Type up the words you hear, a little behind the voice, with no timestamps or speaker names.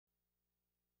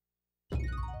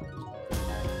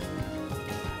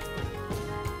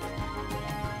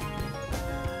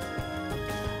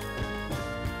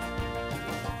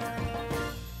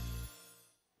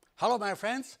Hello my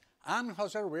friends, I'm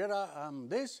Jose Rubiera and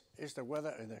this is the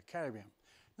weather in the Caribbean.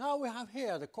 Now we have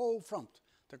here the cold front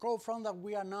that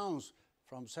we announced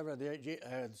from several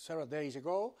days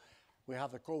ago. We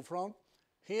have the cold front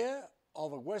here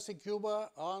over western Cuba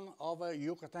and over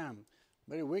Yucatan,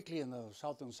 very weakly in the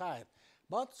southern side.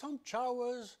 But some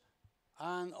showers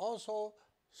and also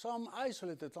some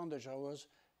isolated thunder showers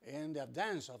in the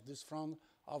advance of this front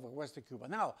over western Cuba.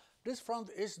 Now, this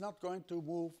front is not going to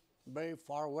move very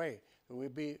far away. It will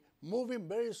be moving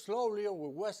very slowly over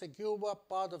western Cuba,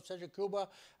 part of central Cuba,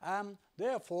 and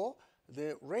therefore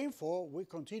the rainfall will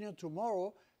continue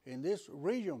tomorrow in this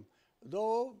region,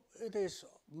 though it is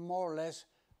more or less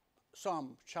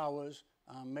some showers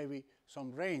and maybe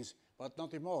some rains, but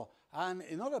nothing more. And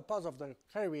in other parts of the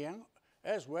Caribbean,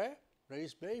 elsewhere, there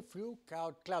is very few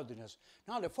cloudiness.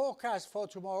 Now the forecast for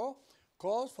tomorrow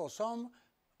calls for some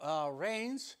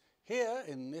rains here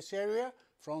in this area,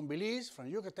 from Belize, from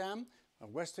Yucatan,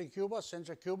 western Cuba,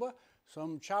 central Cuba,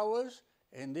 some showers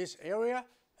in this area.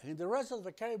 And in the rest of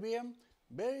the Caribbean,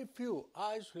 very few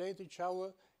isolated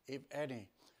showers, if any.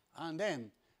 And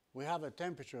then we have a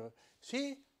temperature.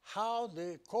 See how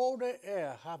the colder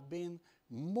air have been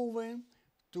moving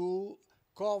to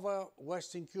cover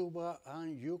western Cuba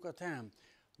and Yucatan.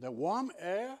 The warm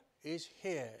air is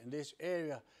here in this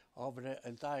area of the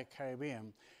entire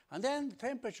Caribbean. And then the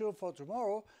temperature for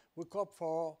tomorrow will call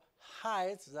for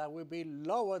heights that will be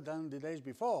lower than the days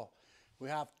before. We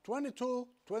have 22,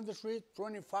 23,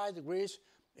 25 degrees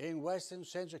in western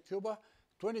central Cuba,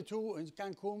 22 in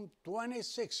Cancun,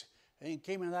 26 in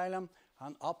Cayman Island,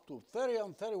 and up to 30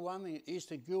 and 31 in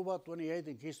eastern Cuba, 28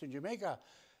 in Keystone, Jamaica.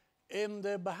 In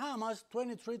the Bahamas,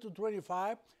 23 to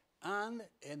 25, and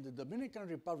in the Dominican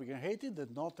Republic and Haiti, the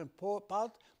northern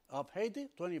part of Haiti,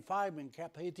 25 in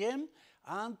Cap Haitien,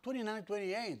 and 29,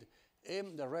 28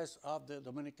 in the rest of the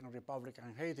Dominican Republic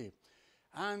and Haiti.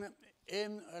 And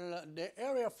in the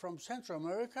area from Central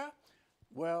America,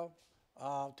 well,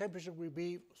 temperature will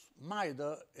be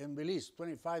milder in Belize,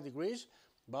 25 degrees,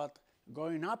 but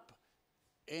going up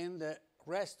in the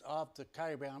rest of the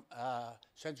Caribbean,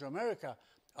 Central America,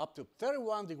 up to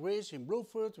 31 degrees in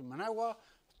Bluefoot, Managua,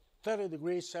 30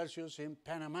 degrees Celsius in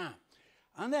Panama.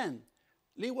 And then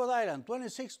Leeward Island,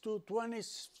 26 to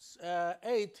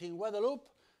 28 in Guadeloupe,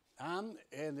 and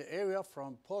in the area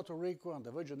from Puerto Rico and the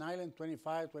Virgin Islands,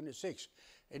 25, 26.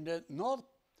 In the north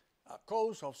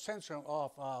coast of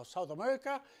South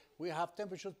America, we have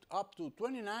temperatures up to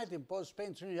 29 in Port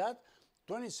Spain, Trinidad,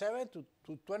 27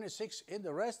 to 26 in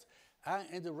the rest, and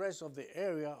in the rest of the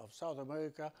area of South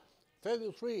America,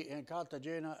 33 in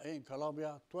Cartagena in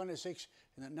Colombia, 26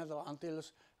 in the Netherlands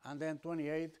Antilles, and then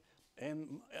 28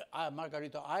 in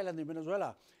Margarita Island in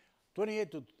Venezuela,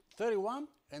 28 to 31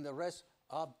 in the rest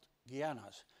of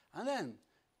Guianas. And then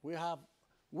we have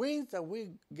winds that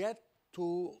we get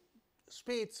to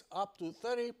speeds up to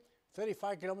 30,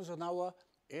 35 kilometers an hour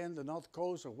in the north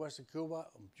coast of western Cuba,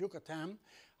 Yucatan,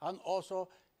 and also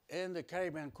in the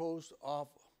Caribbean coast of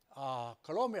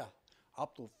Colombia,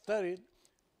 up to 30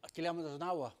 kilometers an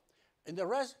hour. In the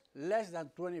rest, less than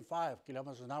 25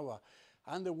 kilometers an hour.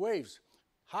 And the waves,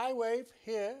 high wave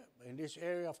here in this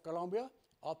area of Colombia,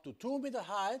 up to 2 meter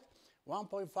height,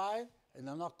 1.5 in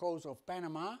the north coast of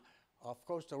Panama, of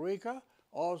Costa Rica,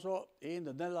 also in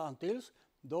the Netherlands Antilles,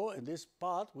 though in this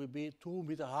part will be 2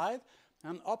 meter height,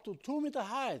 and up to 2 meter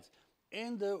height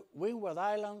in the Windward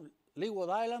Island, Leeward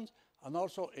Islands, and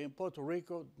also in Puerto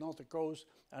Rico, north coast,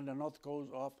 and the north coast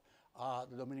of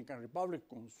the Dominican Republic,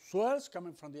 with swells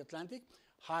coming from the Atlantic,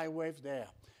 high waves there.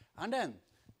 And then,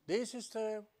 this is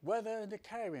the weather in the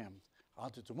Caribbean.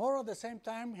 Until tomorrow at the same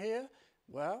time here,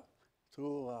 well,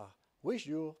 to wish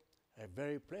you a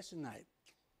very pleasant night.